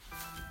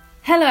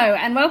Hello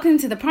and welcome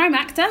to The Prime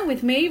Actor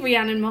with me,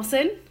 Rhiannon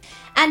Mossin.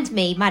 And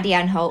me, Maddie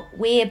Ann Holt.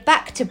 We're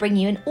back to bring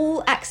you an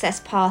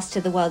all-access pass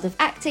to the world of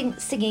acting,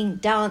 singing,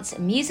 dance,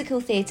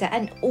 musical theatre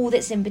and all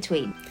that's in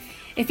between.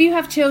 If you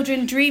have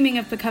children dreaming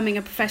of becoming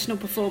a professional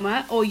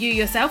performer or you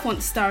yourself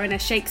want to star in a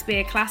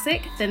Shakespeare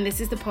classic, then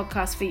this is the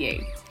podcast for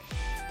you.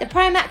 The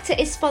Prime Actor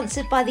is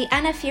sponsored by the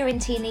Anna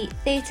Fiorentini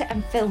Theatre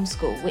and Film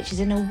School, which is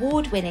an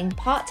award-winning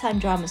part-time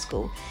drama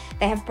school.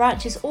 They have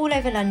branches all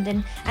over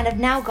London and have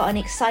now got an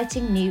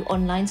exciting new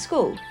online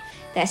school.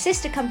 Their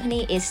sister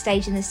company is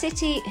Stage in the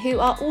City, who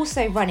are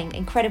also running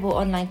incredible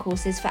online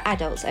courses for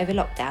adults over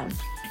lockdown.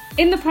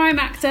 In The Prime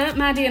Actor,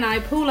 Maddie and I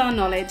pool our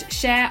knowledge,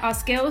 share our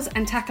skills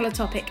and tackle a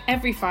topic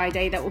every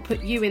Friday that will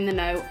put you in the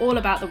know all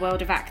about the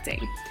world of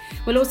acting.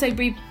 We'll also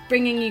be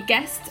bringing you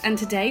guests, and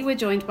today we're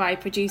joined by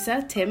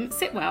producer Tim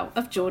Sitwell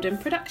of Jordan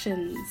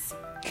Productions.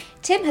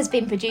 Tim has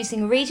been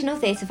producing regional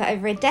theatre for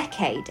over a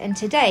decade, and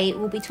today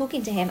we'll be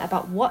talking to him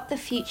about what the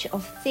future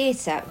of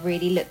theatre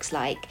really looks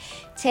like.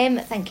 Tim,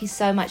 thank you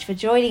so much for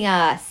joining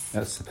us.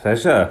 That's a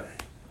pleasure.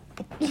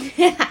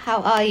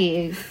 How are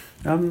you?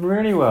 I'm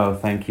really well,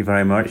 thank you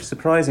very much.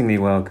 Surprisingly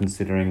well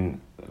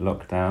considering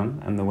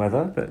lockdown and the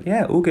weather, but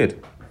yeah, all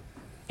good.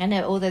 I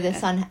know, although the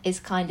sun is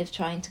kind of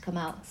trying to come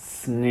out.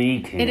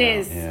 Sneaking It out,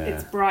 is. yeah.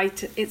 It's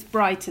bright. It's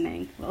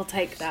brightening. We'll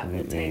take that.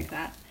 Absolutely. We'll take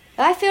that.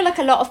 I feel like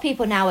a lot of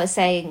people now are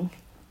saying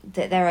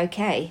that they're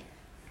okay.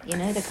 You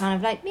know, they're kind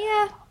of like,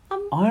 yeah,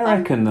 I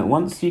reckon that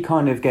once you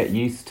kind of get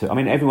used to... I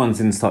mean, everyone's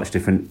in such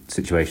different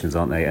situations,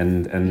 aren't they?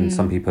 And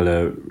some people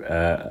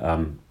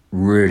are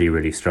really,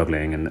 really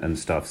struggling and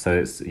stuff,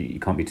 so you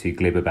can't be too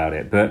glib about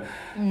it. But,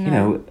 you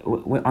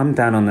know, I'm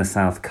down on the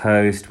south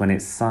coast. When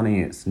it's sunny,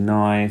 it's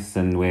nice,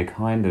 and we're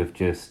kind of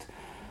just...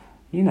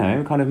 You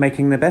know, kind of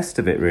making the best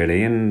of it,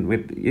 really. And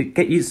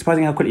it's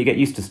surprising how quickly you get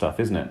used to stuff,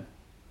 isn't it?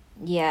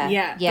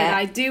 Yeah, but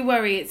I do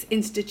worry it's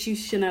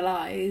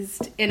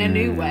institutionalized in a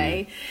new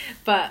way.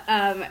 But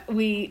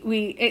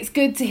it's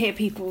good to hear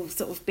people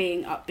sort of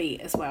being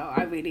upbeat as well.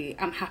 I really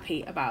am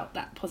happy about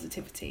that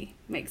positivity.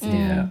 Makes a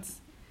difference.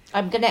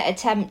 I'm going to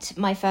attempt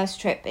my first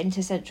trip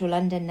into central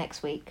London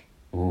next week.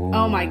 Ooh.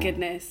 Oh my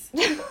goodness.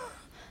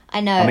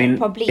 I know. I mean,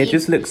 probably it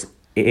just looks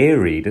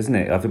eerie, doesn't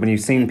it? When you've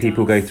seen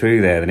people go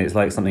through there, then it's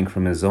like something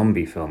from a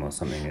zombie film or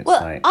something. It's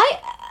like...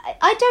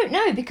 I don't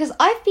know, because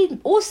I've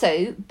been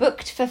also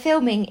booked for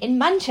filming in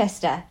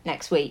Manchester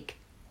next week.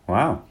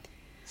 Wow.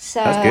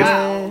 So That's good.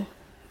 Wow.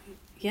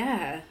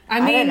 Yeah, I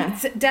don't mean, know.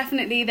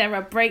 definitely there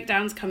are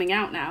breakdowns coming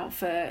out now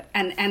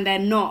and they're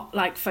not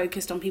like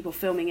focused on people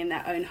filming in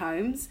their own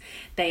homes.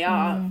 They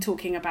are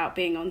talking about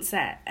being on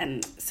set,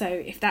 and so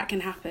if that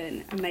can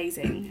happen,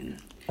 amazing. And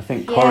I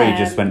think Yeah.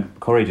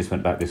 Corrie just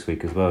went back this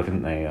week as well,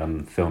 didn't they?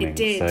 Filming. It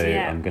did, so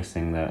yeah. I'm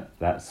guessing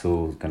that's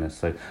all gonna.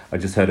 So I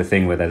just heard a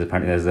thing where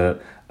there's a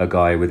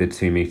guy with a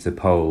 2-meter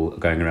pole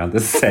going around the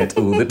set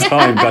all the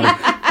time, kind of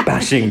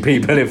bashing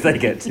people if they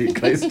get too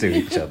close to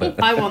each other.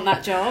 I want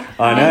that job.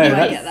 I know, I'm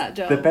great that's at that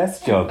job. the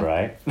best job,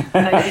 right?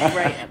 I'd be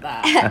great at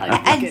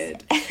that. I'd be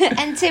good.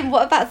 and Tim,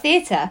 what about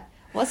theatre?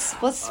 What's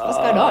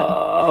going on?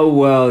 Oh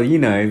well, you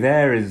know,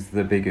 there is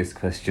the biggest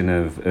question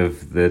of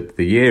the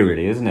year,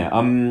 really, isn't it?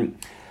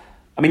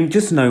 I mean,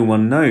 just no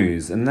one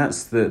knows, and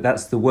that's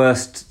the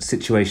worst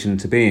situation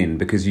to be in,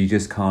 because you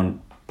just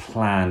can't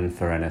plan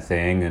for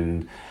anything,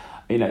 and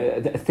you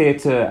know,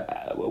 theatre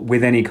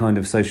with any kind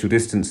of social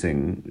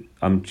distancing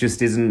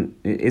just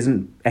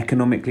isn't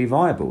economically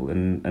viable,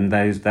 and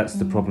that's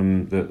the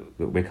problem that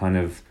we're kind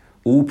of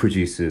all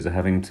producers are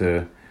having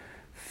to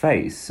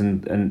face,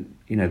 and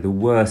you know, the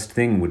worst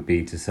thing would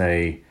be to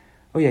say,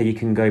 oh yeah, you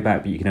can go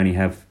back, but you can only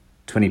have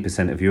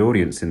 20% of your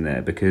audience in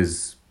there,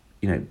 because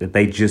you know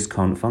they just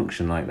can't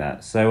function like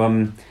that.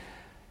 So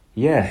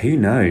yeah, who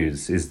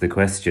knows is the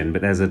question,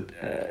 but there's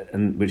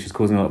and which is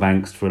causing a lot of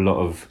angst for a lot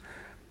of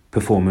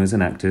performers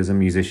and actors and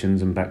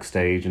musicians and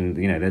backstage, and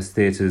you know, there's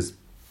theatres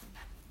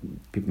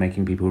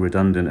making people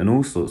redundant and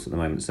all sorts at the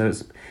moment. So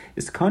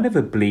it's kind of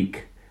a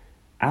bleak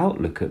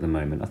outlook at the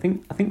moment. I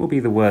think we'll be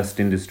the worst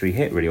industry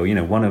hit, really, or you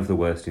know, one of the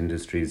worst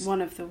industries.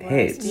 One of the worst.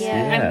 hits.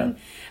 Yeah. I mean,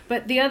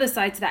 but the other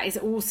side to that is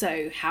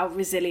also how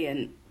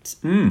resilient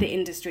the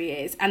industry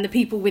is, and the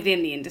people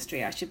within the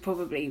industry, I should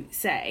probably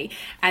say,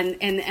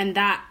 and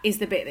that is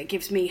the bit that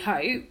gives me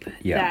hope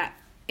that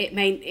it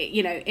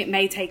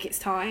may take its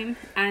time,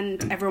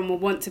 and everyone will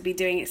want to be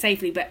doing it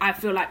safely. But I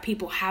feel like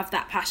people have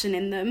that passion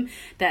in them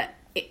that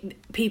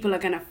people are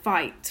going to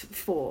fight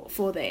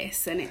for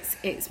this, and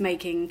it's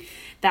making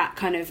that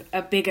kind of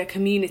a bigger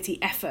community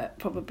effort,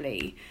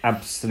 probably.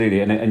 Absolutely,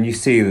 and you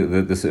see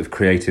the sort of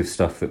creative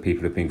stuff that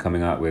people have been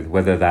coming out with,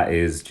 whether that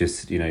is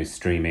just, you know,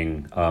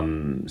 streaming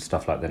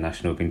stuff like the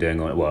National have been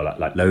doing, or well,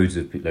 like loads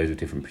of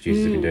different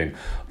producers have been doing,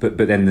 but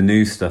then the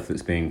new stuff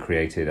that's being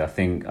created, I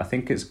think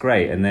it's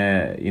great, and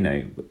they're, you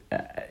know,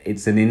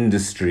 it's an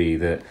industry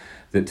that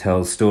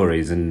tells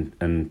stories,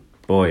 and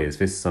boy, is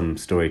this some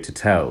story to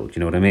tell? Do you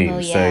know what I mean? Oh,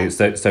 yeah.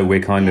 So we're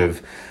kind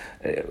of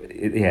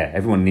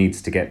everyone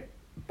needs to get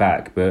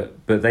back, but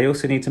they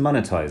also need to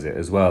monetize it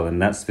as well,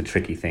 and that's the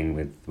tricky thing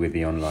with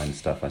the online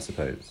stuff, I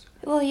suppose.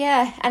 Well,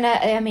 yeah, and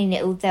I mean,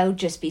 there'll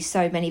just be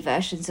so many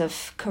versions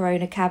of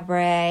Corona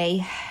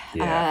Cabaret,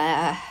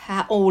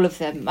 all of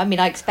them. I mean,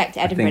 I expect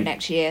Edinburgh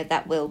next year.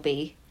 That will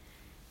be.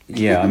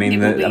 Yeah, I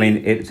mean,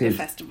 it's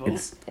festival.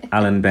 It's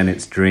Alan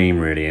Bennett's dream,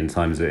 really, in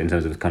terms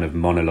of kind of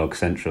monologue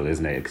central,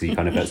 isn't it? Because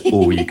that's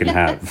all you can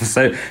have.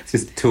 So it's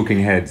just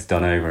talking heads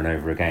done over and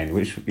over again,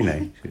 which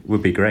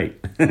would be great.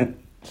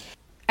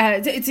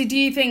 So do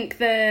you think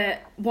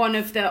that one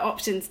of the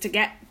options to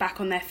get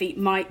back on their feet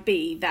might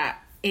be that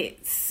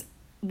it's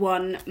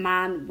one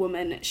man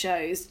woman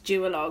shows,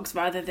 duologues,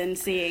 rather than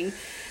seeing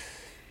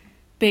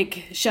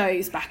big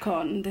shows back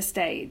on the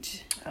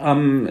stage?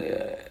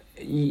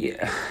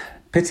 Yeah,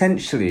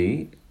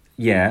 potentially,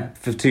 yeah,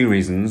 for two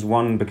reasons.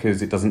 One,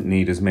 because it doesn't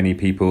need as many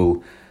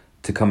people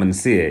to come and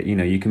see it.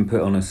 You can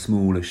put on a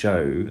smaller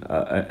show,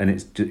 and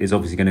it's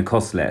obviously going to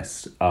cost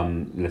less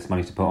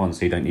money to put on,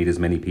 so you don't need as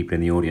many people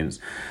in the audience.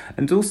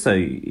 And also,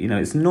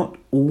 it's not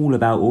all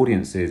about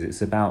audiences,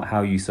 it's about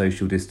how you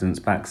social distance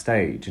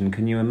backstage. And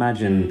can you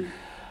imagine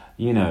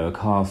a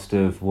cast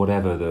of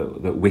whatever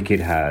that Wicked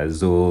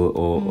has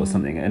or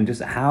something, and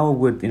just how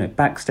would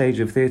backstage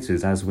of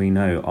theatres, as we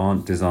know,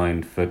 aren't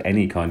designed for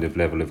any kind of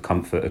level of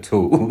comfort at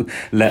all,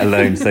 let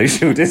alone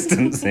social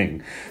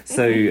distancing.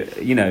 So we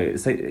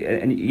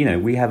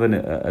have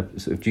a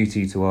sort of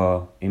duty to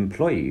our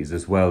employees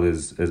as well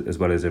as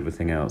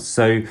everything else.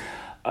 So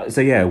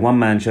yeah, one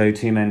man show,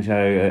 two man show,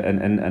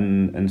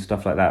 and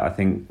stuff like that. I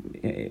think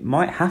it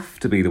might have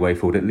to be the way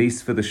forward, at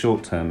least for the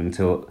short term,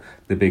 until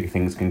the big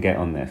things can get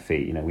on their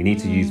feet. We need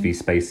to use these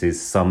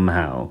spaces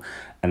somehow,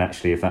 and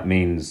actually, if that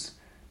means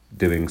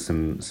doing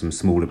some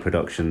smaller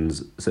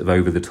productions sort of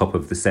over the top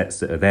of the sets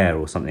that are there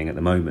or something at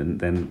the moment,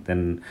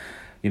 then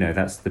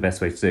that's the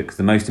best way to do it. Because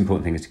the most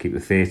important thing is to keep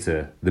the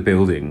theatre, the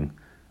building,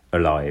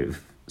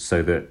 alive,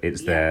 so that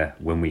it's there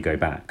when we go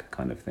back,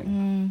 kind of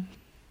thing.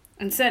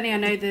 And certainly I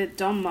know that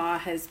Donmar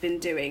has been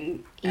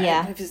doing,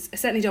 has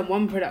certainly done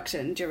one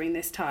production during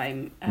this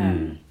time,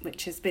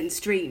 which has been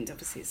streamed.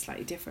 Obviously it's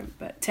slightly different,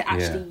 but to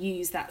actually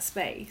use that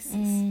space.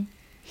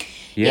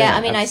 Yeah,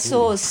 I mean,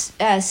 absolutely.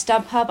 I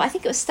saw StubHub, I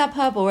think it was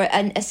StubHub or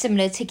a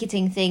similar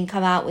ticketing thing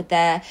come out with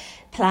their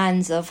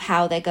plans of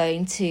how they're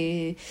going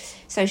to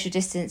social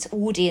distance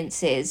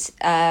audiences,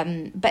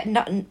 but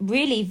not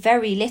really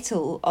very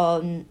little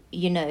on,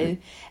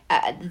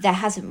 there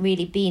hasn't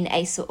really been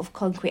a sort of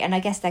concrete, and I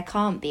guess there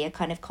can't be a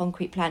kind of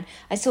concrete plan.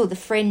 I saw the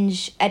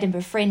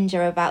Edinburgh Fringe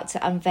are about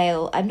to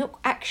unveil, I'm not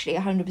actually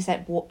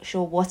 100%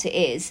 sure what it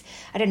is.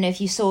 I don't know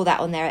if you saw that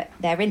on their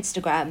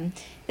Instagram,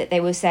 that they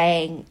were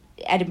saying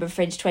Edinburgh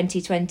Fringe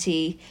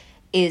 2020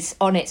 is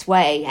on its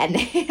way, and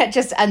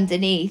just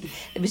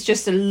underneath there was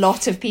just a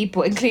lot of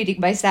people, including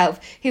myself,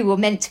 who were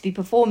meant to be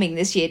performing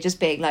this year, just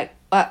being like,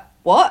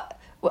 what?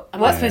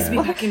 Am I supposed to be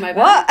packing my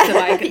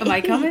bag? Am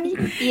I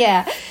coming?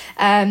 Yeah.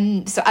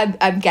 So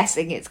I'm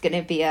guessing it's going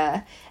to be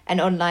an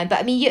online, but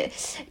I mean,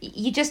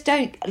 you just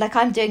don't, like,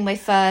 I'm doing my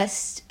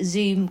first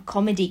Zoom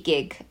comedy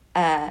gig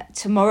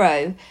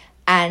tomorrow,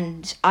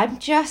 and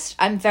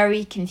I'm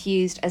very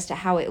confused as to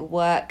how it will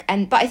work.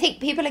 But I think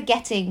people are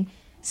getting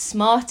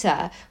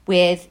smarter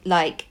with,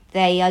 like,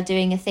 they are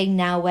doing a thing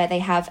now where they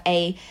have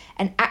an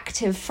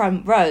active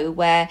front row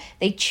where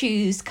they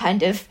choose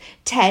kind of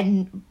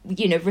 10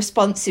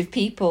 responsive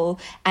people,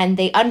 and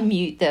they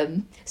unmute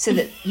them so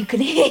that you can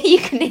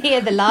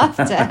hear the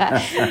laughter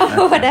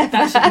or whatever.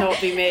 That should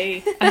not be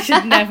me. I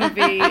should never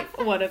be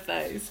one of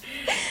those.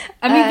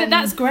 I mean, but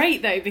that's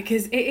great though,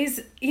 because it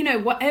is,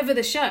 whatever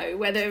the show,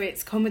 whether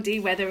it's comedy,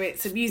 whether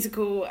it's a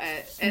musical,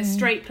 a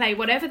straight play,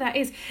 whatever that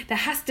is, there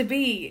has to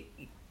be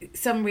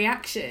some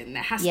reaction.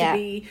 There has to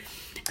be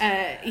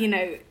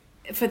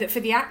for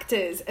the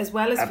actors as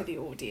well as for the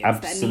audience.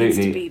 Absolutely. There needs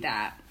to be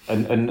that.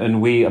 And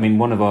we, I mean,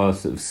 one of our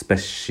sort of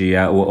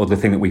special, or the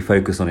thing that we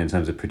focus on in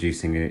terms of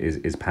producing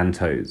is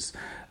pantos,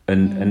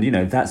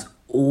 and that's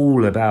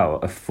all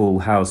about a full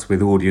house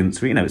with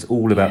audience. It's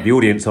all about the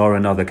audience are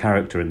another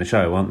character in the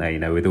show, aren't they?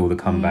 With all the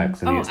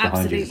comebacks and the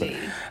behind you.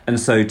 And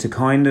so to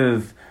kind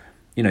of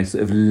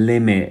sort of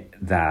limit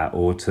that,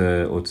 or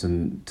to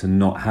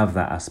not have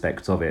that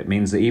aspect of it,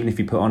 means that even if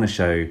you put on a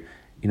show,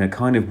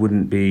 kind of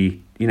wouldn't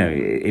be,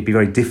 it'd be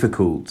very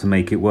difficult to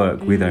make it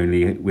work with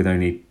only 20%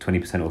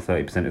 or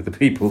 30% of the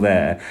people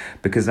there,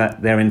 because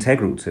that they're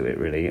integral to it,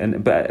 really.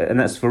 And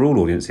that's for all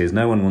audiences.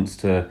 No one wants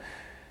to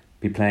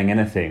be playing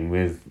anything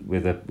with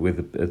a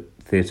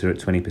theatre at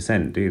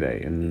 20%, do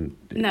they? And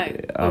no.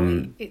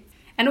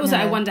 And also,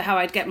 I wonder how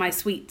I'd get my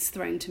sweets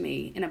thrown to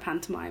me in a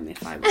pantomime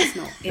if I was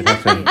not in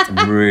That's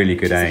a really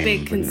good aim. It's a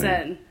big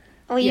concern.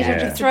 Or you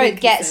have to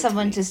get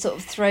someone to sort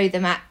of throw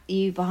them at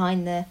you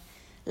behind the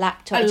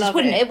laptop.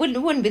 It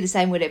wouldn't be the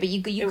same, would it? But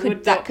you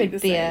could. That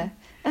could be a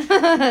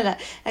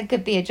that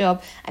could be a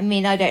job. I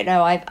mean, I don't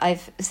know.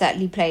 I've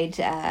certainly played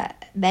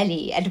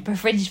many Edinburgh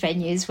Fringe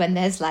venues when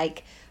there's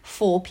like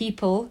 4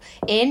 people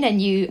in,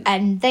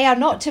 and they are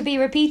not to be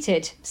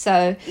repeated.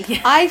 So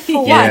I,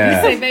 for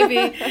one, so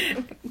maybe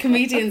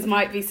comedians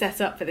might be set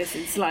up for this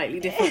in slightly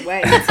different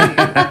ways to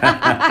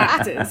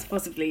actors.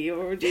 Possibly you're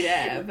already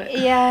there, but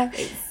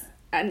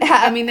And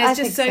I mean, there's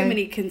just so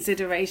many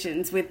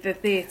considerations with the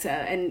theatre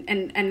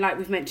and like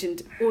we've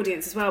mentioned,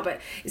 audience as well,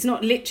 but it's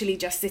not literally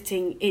just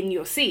sitting in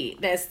your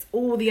seat. There's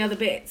all the other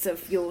bits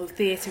of your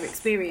theatre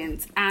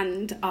experience,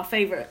 and our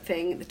favourite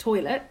thing, the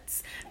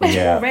toilets, which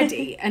are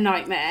already a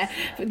nightmare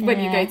when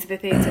you go to the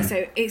theatre.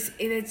 So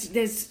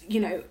there's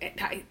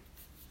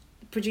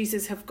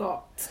producers have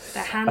got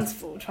their hands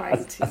full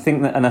trying to... I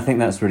think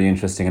that's really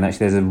interesting. And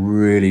actually there's a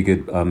really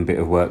good bit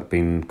of work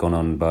gone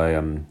on by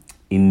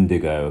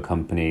Indigo, a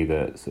company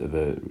that's sort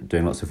of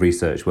doing lots of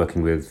research,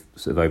 working with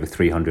sort of over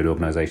 300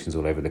 organisations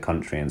all over the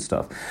country and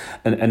stuff.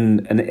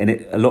 And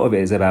a lot of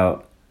it is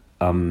about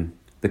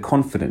the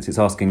confidence. It's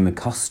asking the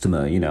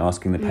customer,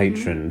 asking the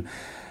patron.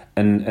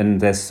 And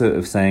they're sort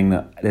of saying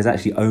that there's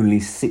actually only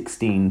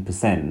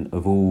 16%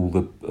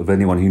 of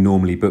anyone who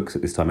normally books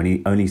at this time,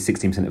 and only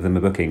 16% of them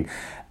are booking,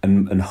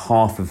 and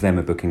half of them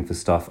are booking for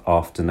stuff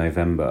after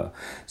November.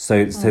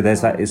 So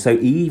there's that. So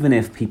even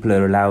if people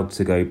are allowed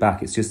to go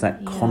back, it's just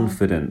that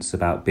confidence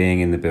about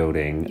being in the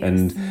building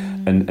and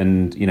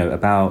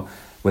about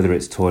whether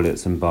it's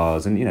toilets and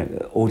bars and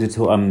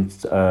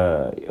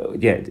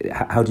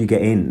how do you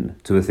get in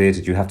to a theatre?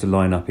 Do you have to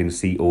line up in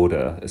seat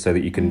order so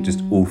that you can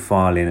just all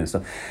file in and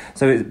stuff?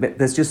 So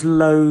there's just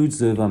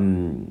loads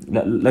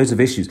of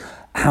issues.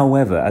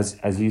 However,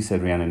 as you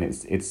said, Rhiannon,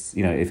 it's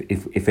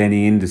if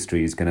any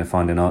industry is going to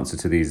find an answer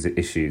to these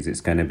issues, it's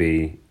going to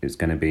be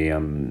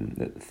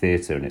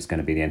theatre, and it's going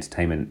to be the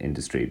entertainment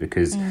industry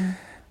because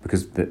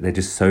they're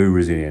just so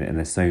resilient and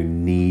they're so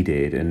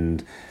needed,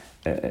 and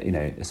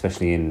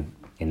especially in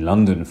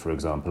London, for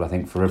example, I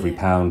think for every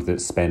pound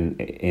that's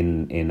spent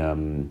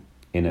in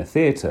a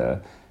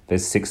theatre,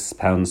 there's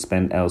 £6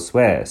 spent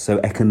elsewhere. So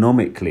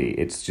economically,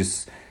 it's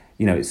just,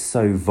 it's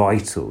so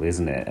vital,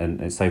 isn't it? And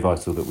it's so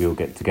vital that we all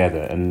get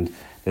together. And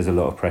there's a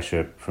lot of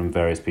pressure from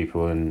various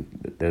people.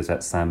 And there's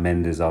that Sam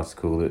Mendes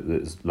article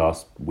that's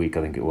last week,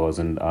 I think it was.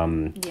 And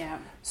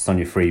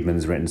Sonia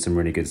Friedman's written some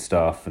really good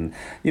stuff. And,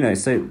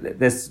 so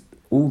there's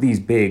all these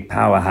big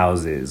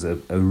powerhouses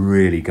are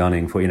really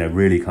gunning for,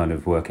 really kind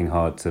of working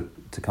hard to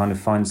kind of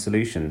find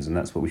solutions, and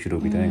that's what we should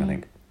all be doing, I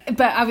think.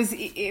 But I was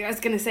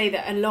going to say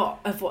that a lot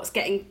of what's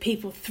getting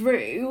people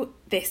through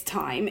this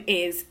time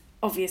is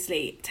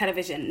obviously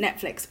television,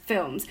 Netflix,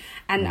 films,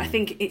 and I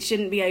think it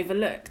shouldn't be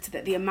overlooked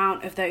that the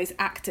amount of those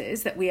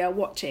actors that we are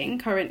watching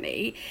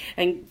currently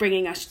and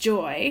bringing us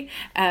joy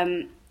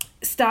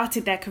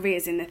started their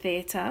careers in the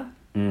theatre,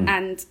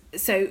 and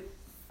so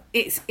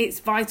it's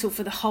vital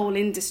for the whole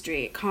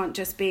industry. It can't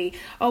just be,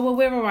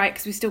 we're all right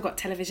because we've still got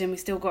television, we've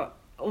still got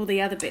all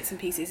the other bits and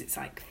pieces. It's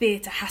like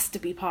theatre has to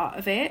be part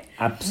of it.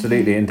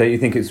 Absolutely. And don't you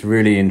think it's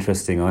really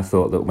interesting? I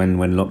thought that when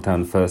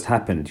lockdown first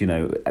happened,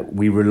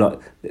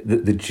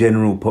 the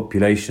general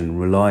population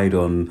relied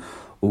on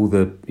all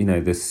the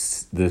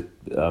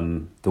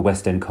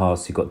West End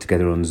cast who got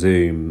together on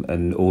Zoom,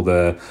 and all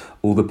the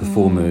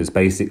performers,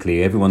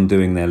 basically everyone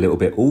doing their little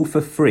bit, all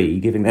for free,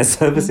 giving their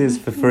services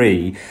for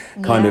free,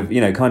 kind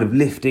of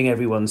lifting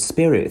everyone's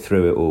spirit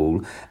through it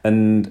all,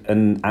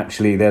 and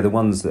actually they're the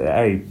ones that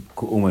are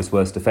almost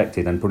worst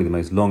affected and probably the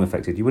most long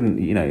affected. You wouldn't,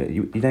 you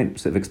don't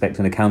sort of expect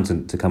an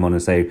accountant to come on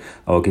and say,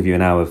 I'll give you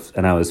an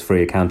hour's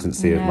free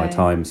accountancy of my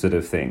time, sort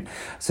of thing.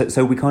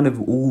 So we kind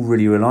of all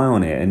really rely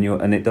on it,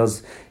 and it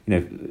does,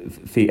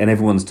 and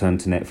everyone's turned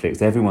to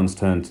Netflix, everyone's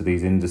turned to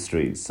these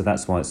industries, so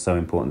that's why it's so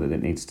important that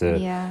it needs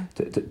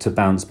to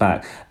bounce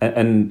back,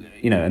 and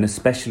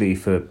especially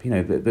for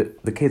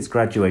the kids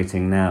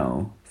graduating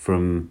now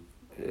from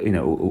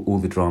all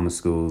the drama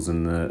schools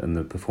and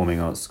the performing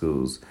arts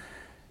schools.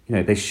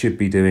 They should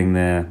be doing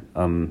their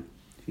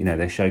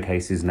their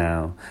showcases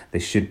now. They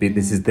should be.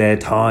 This is their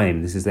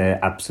time. This is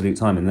their absolute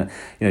time, and that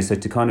so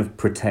to kind of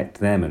protect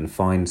them and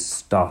find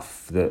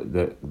stuff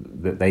that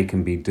they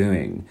can be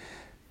doing.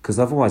 Because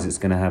otherwise it's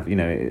going to have,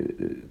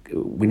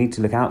 we need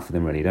to look out for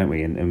them, really, don't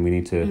we? And we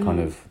need to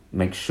kind of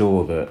make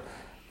sure that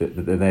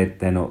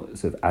they're not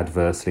sort of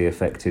adversely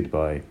affected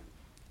by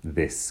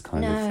this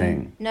kind of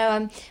thing.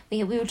 No,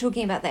 we were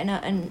talking about that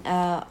in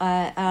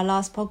our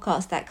last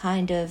podcast, that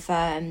kind of,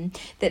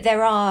 that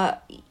there are,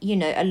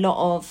 a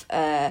lot of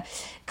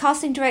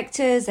casting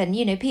directors and,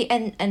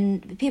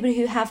 and people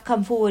who have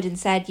come forward and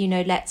said,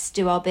 let's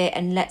do our bit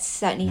and let's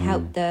certainly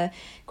help the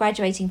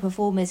graduating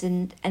performers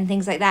and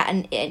things like that.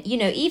 And,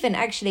 even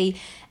actually,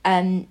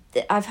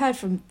 I've heard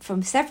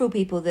from several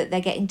people that they're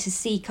getting to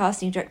see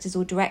casting directors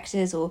or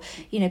directors or,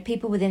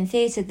 people within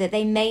theatre that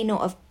they may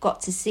not have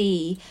got to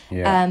see,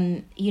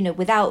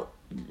 without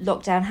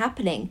lockdown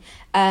happening.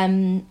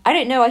 I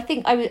don't know. I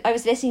think I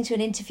was listening to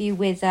an interview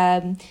with,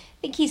 I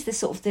think he's the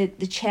sort of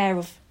the chair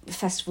of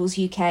Festivals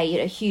UK,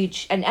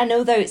 huge, and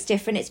although it's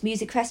different, it's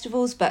music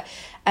festivals, but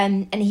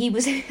and he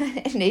was I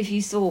don't know if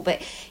you saw,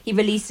 but he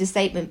released a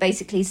statement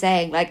basically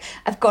saying, like,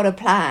 I've got a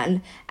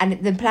plan,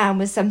 and the plan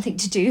was something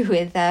to do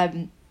with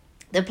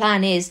the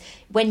plan is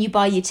when you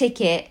buy your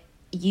ticket,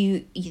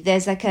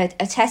 there's like a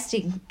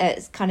testing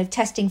kind of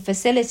testing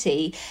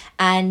facility,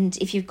 and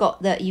if you've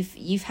got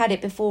you've had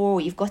it before,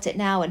 or you've got it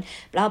now, and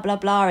blah blah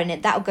blah,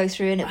 and that'll go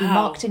through and it'll be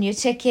marked on your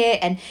ticket.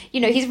 And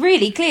he's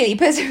really clearly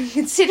put some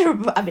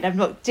considerable, I mean, I'm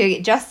not doing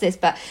it justice,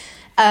 but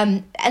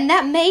and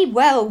that may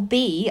well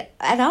be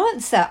an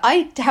answer.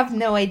 I have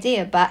no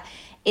idea, but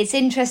it's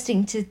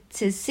interesting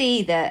to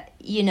see that,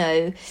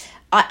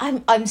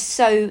 I'm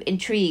so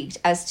intrigued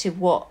as to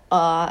what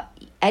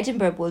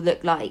Edinburgh will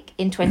look like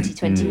in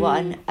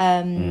 2021.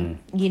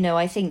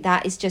 I think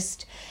that is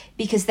just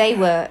because they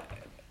were,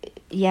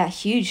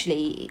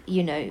 hugely,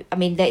 I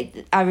mean,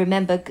 I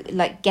remember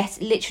like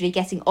literally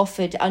getting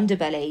offered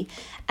Underbelly,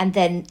 and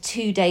then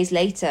 2 days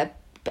later,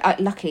 I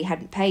luckily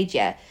hadn't paid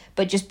yet,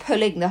 but just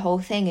pulling the whole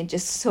thing and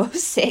just sort of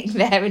sitting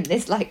there in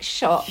this like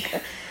shock.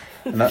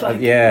 And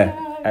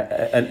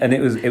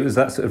it was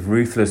that sort of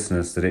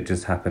ruthlessness that it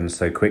just happened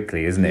so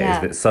quickly, isn't it? Yeah.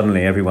 Is that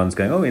suddenly everyone's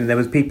going, and there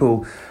was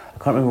people, I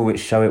can't remember which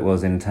show it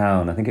was in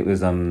town. I think it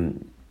was I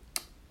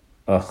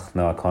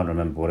can't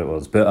remember what it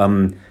was, but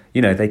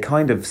they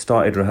kind of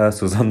started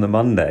rehearsals on the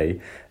Monday,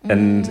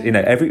 and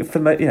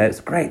it's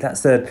great.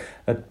 That's a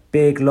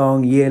big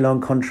long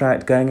year-long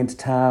contract going into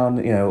town,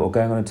 or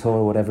going on a tour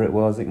or whatever it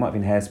was. It might have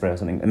been Hairspray or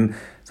something, and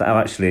so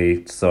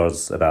actually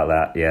soz about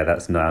that. Yeah,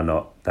 that's now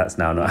not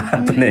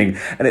happening,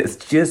 and it's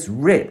just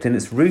ripped and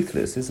it's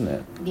ruthless, isn't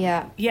it?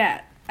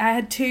 Yeah. I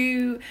had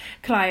 2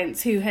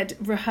 clients who had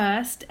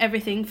rehearsed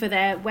everything for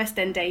their West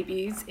End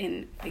debuts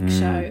in Big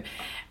Show.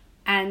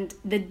 And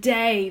the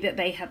day that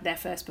they had their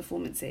first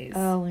performances,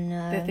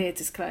 the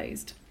theatre's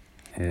closed.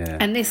 Yeah.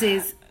 And this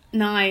is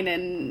 9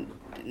 and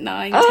 10,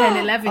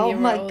 11-year-olds. Oh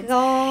my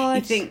God.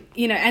 You think,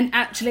 and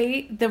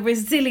actually the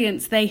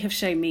resilience they have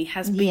shown me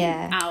has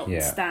been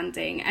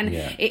outstanding. Yeah. And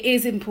it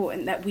is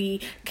important that we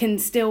can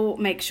still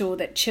make sure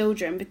that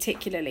children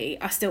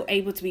particularly are still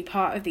able to be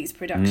part of these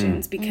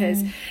productions,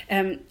 because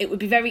it would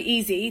be very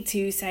easy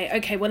to say,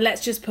 okay, well,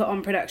 let's just put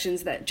on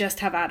productions that just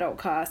have adult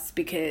casts,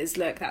 because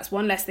look, that's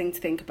one less thing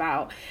to think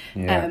about.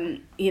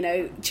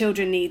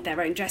 Children need their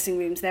own dressing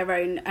rooms, their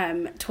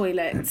own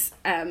toilets.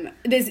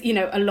 There's,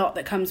 a lot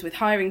that comes with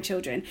hiring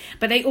children,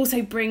 but they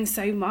also bring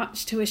so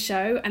much to a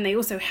show, and they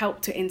also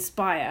help to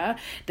inspire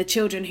the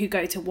children who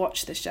go to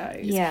watch the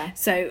shows. Yeah.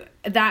 So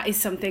that is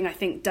something I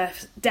think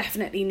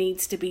definitely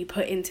needs to be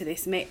put into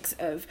this mix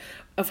of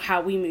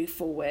how we move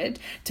forward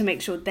to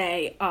make sure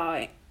they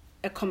are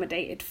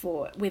accommodated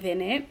for within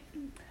it.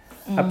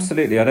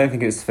 Absolutely. I don't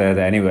think it's fair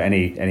that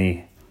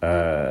any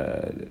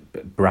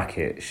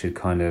bracket should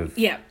kind of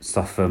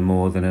suffer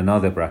more than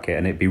another bracket,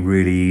 and it'd be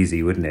really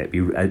easy, wouldn't it?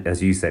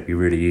 As you said, be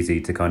really easy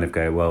to kind of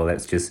go, well,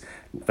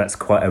 that's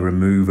quite a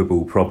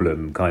removable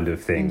problem kind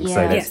of thing.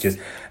 So let's just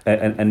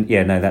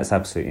that's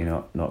absolutely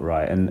not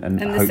right. And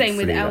the same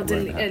with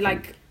elderly,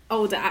 like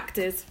older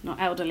actors,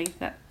 not elderly,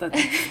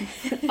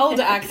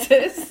 older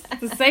actors.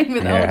 The same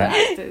with older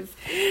actors,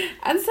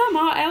 and some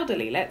are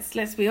elderly.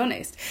 Let's be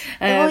honest.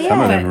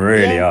 Some of them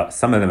really are.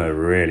 Some of them are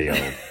really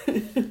old.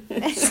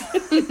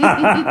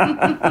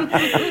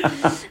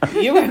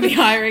 You won't be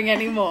hiring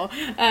anymore.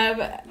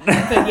 But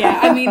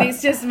I mean,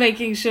 it's just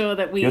making sure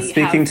that we. You're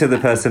speaking to the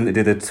person that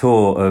did a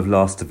tour of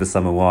Last of the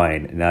Summer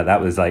Wine. Now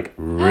that was like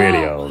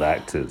really old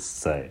actors.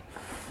 So.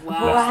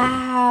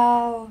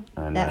 Wow.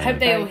 I hope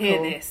they all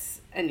hear this.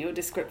 And your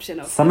description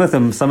of some of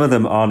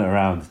them aren't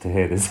around to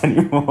hear this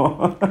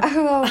anymore.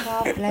 Oh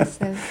God bless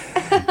them.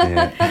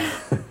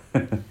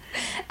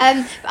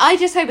 I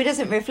just hope it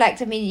doesn't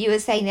reflect. I mean, you were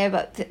saying there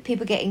about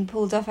people getting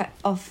pulled off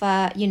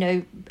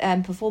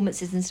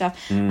performances and stuff.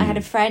 I had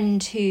a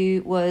friend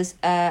who was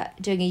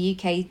doing a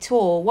UK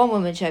tour, one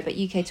woman show, but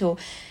UK tour,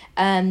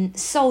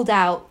 sold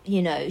out.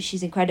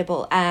 She's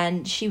incredible,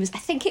 and she was. I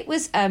think it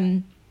was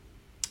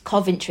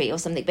Coventry or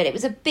something, but it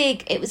was a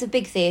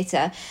big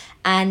theatre,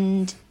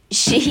 and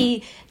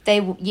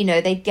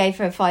they gave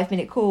her a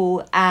 5-minute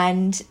call,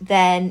 and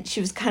then she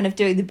was kind of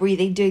doing the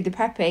breathing, doing the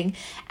prepping,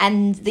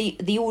 and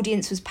the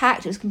audience was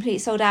packed. It was completely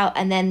sold out,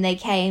 and then they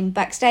came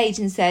backstage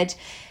and said,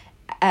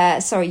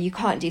 sorry, you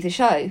can't do the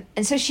show.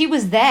 And so she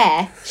was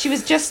there. She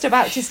was just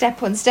about to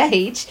step on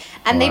stage,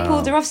 and they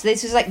pulled her off. So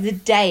this was like the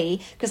day,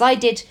 because I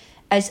did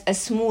a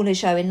smaller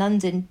show in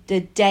London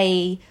the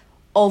day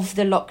of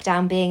the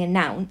lockdown being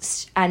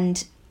announced,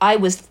 and I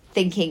was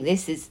thinking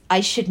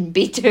I shouldn't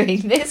be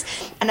doing this,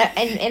 and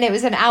it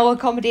was an hour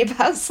comedy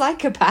about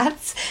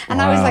psychopaths,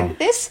 and I was like,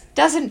 this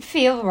doesn't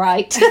feel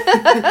right.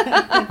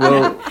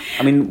 Well,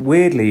 I mean,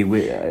 weirdly,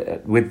 we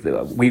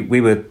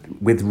were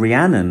with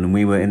Rhiannon,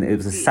 and it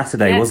was a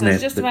Saturday, wasn't it? I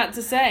was just about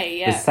to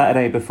say, the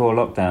Saturday before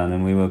lockdown,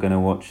 and we were going to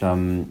watch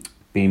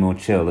Be More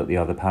Chill at the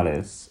Other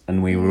Palace,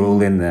 and we were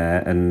all in there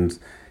and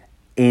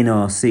in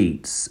our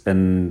seats,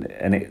 and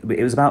it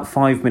was about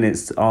 5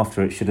 minutes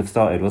after it should have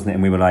started, wasn't it?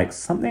 And we were like,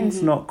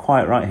 something's not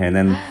quite right here. And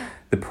then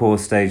the poor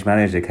stage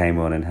manager came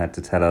on and had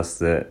to tell us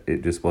that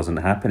it just wasn't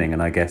happening.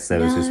 And I guess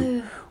there was just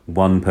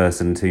one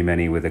person too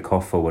many with a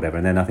cough or whatever.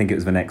 And then I think it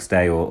was the next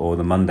day or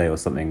the Monday or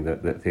something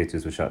that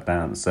theatres were shut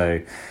down. So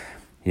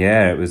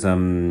yeah, it was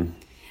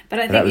But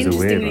I think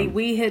interestingly,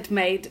 we had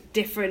made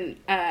different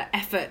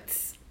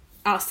efforts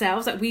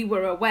ourselves. Like, we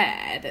were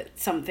aware that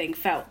something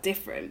felt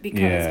different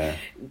because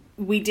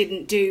we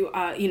didn't do,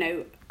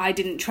 I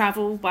didn't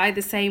travel by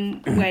the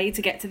same way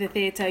to get to the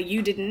theatre.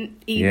 You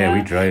didn't either. Yeah,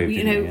 we drove.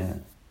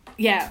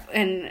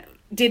 And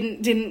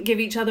didn't give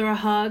each other a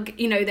hug.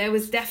 There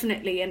was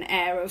definitely an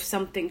air of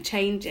something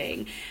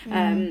changing.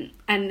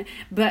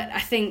 But I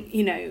think,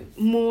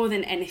 more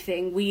than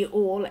anything, we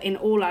all, in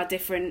all our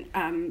different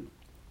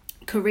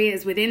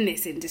careers within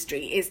this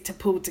industry, is to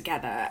pull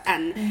together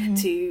and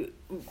to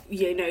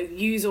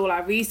use all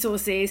our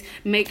resources,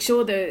 make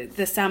sure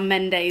the Sam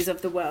Mendes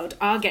of the world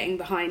are getting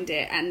behind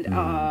it and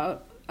are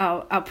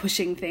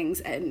pushing things,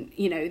 and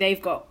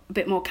they've got a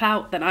bit more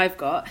clout than I've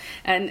got,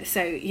 and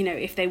so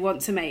if they want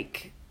to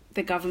make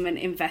the government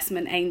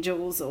investment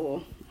angels,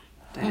 or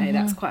I don't know,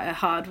 that's quite a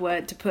hard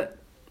word to put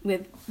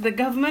with the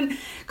government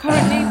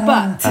currently,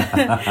 but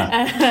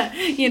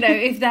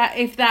if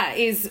that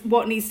is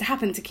what needs to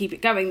happen to keep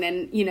it going,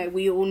 then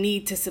we all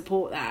need to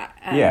support that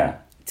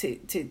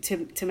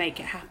to make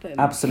it happen.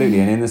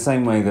 Absolutely. And in the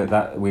same way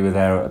that we were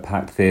there at a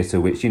packed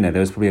theatre, which there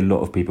was probably a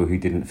lot of people who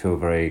didn't feel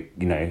very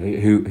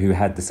who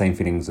had the same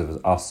feelings of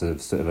us, of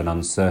sort of an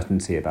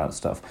uncertainty about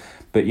stuff,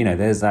 but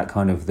there's that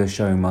kind of the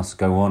show must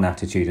go on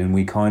attitude, and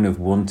we kind of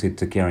wanted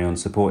to carry on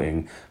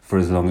supporting for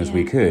as long as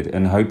we could,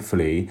 and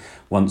hopefully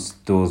once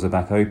doors are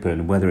back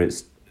open, whether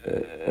it's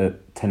 10%,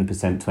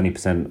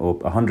 20% or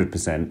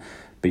 100%,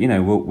 but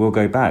we'll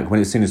go back when,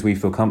 as soon as we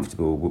feel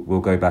comfortable,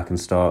 we'll go back and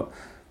start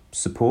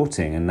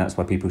supporting. And that's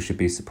why people should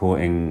be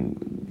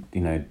supporting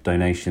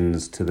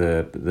donations to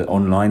the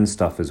online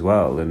stuff as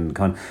well, and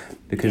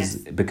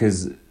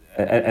because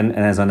and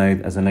as I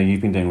know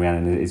you've been doing,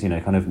 Rhiannon, is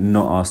kind of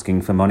not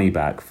asking for money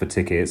back for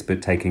tickets,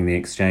 but taking the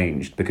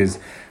exchange, because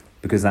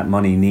that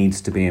money needs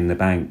to be in the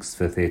banks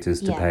for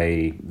theatres to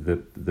pay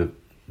the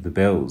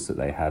bills that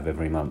they have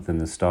every month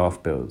and the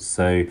staff bills.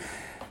 So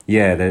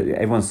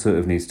everyone sort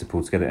of needs to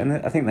pull together, and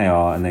I think they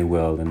are, and they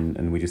will,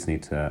 and we just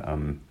need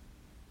to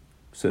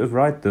sort of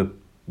ride the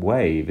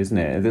wave, isn't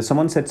it?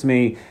 Someone said to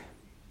me,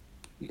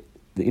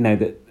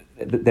 that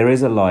there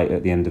is a light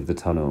at the end of the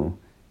tunnel.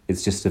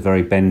 It's just a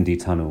very bendy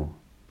tunnel.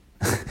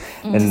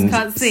 And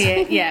can't see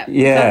it yet.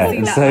 Yeah.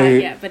 Can't see that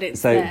light yet, but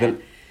it's there.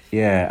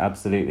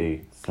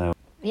 Absolutely. So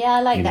yeah,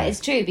 I like that. It's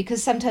true,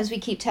 because sometimes we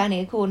keep turning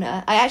a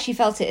corner. I actually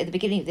felt it at the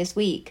beginning of this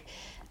week.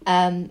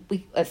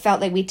 We felt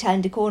like we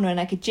turned a corner and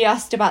I could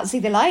just about see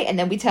the light, and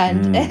then we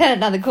turned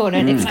another corner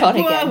and it's gone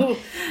again.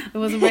 I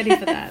wasn't ready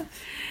for that.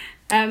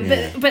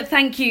 But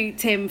thank you,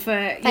 Tim,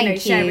 for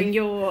sharing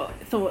your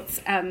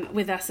thoughts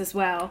with us as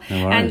well.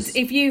 No worries. And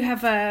if you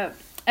have a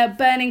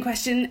burning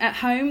question at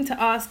home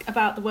to ask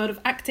about the world of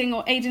acting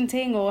or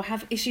agenting, or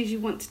have issues you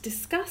want to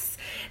discuss,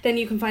 then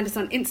you can find us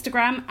on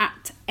Instagram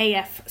at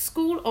AF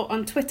School, or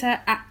on Twitter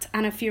at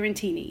Anna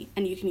Fiorentini,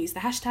 and you can use the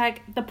hashtag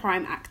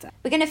 #ThePrimeActor.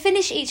 We're going to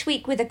finish each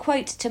week with a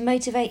quote to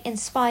motivate,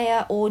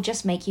 inspire, or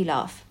just make you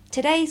laugh.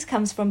 Today's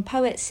comes from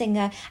poet,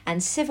 singer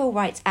and civil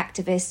rights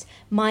activist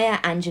Maya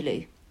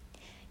Angelou.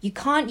 You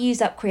can't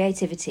use up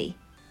creativity.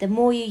 The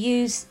more you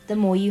use, the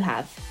more you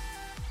have.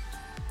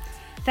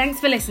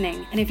 Thanks for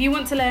listening, and if you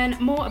want to learn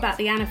more about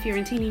the Anna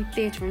Fiorentini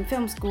Theatre and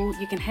Film School,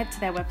 you can head to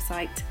their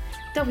website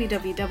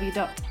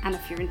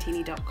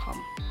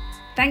www.annafiorentini.com.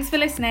 Thanks for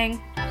listening.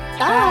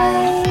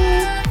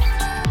 Bye.